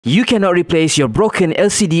You cannot replace your broken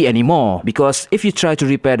LCD anymore because if you try to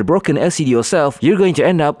repair the broken LCD yourself, you're going to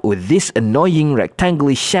end up with this annoying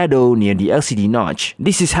rectangular shadow near the LCD notch.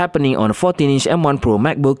 This is happening on a 14-inch M1 Pro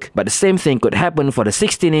MacBook, but the same thing could happen for the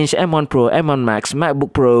 16-inch M1 Pro, M1 Max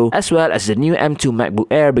MacBook Pro, as well as the new M2 MacBook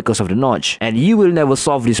Air because of the notch. And you will never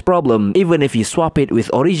solve this problem even if you swap it with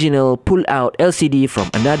original pull-out LCD from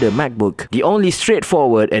another MacBook. The only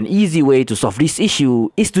straightforward and easy way to solve this issue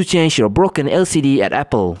is to change your broken LCD at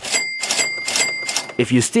Apple.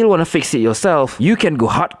 If you still want to fix it yourself, you can go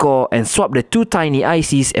hardcore and swap the two tiny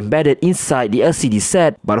ICs embedded inside the LCD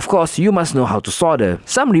set, but of course you must know how to solder.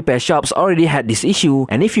 Some repair shops already had this issue,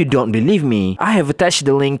 and if you don't believe me, I have attached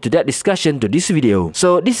the link to that discussion to this video.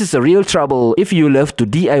 So this is a real trouble if you love to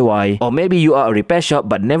DIY, or maybe you are a repair shop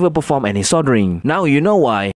but never perform any soldering. Now you know why.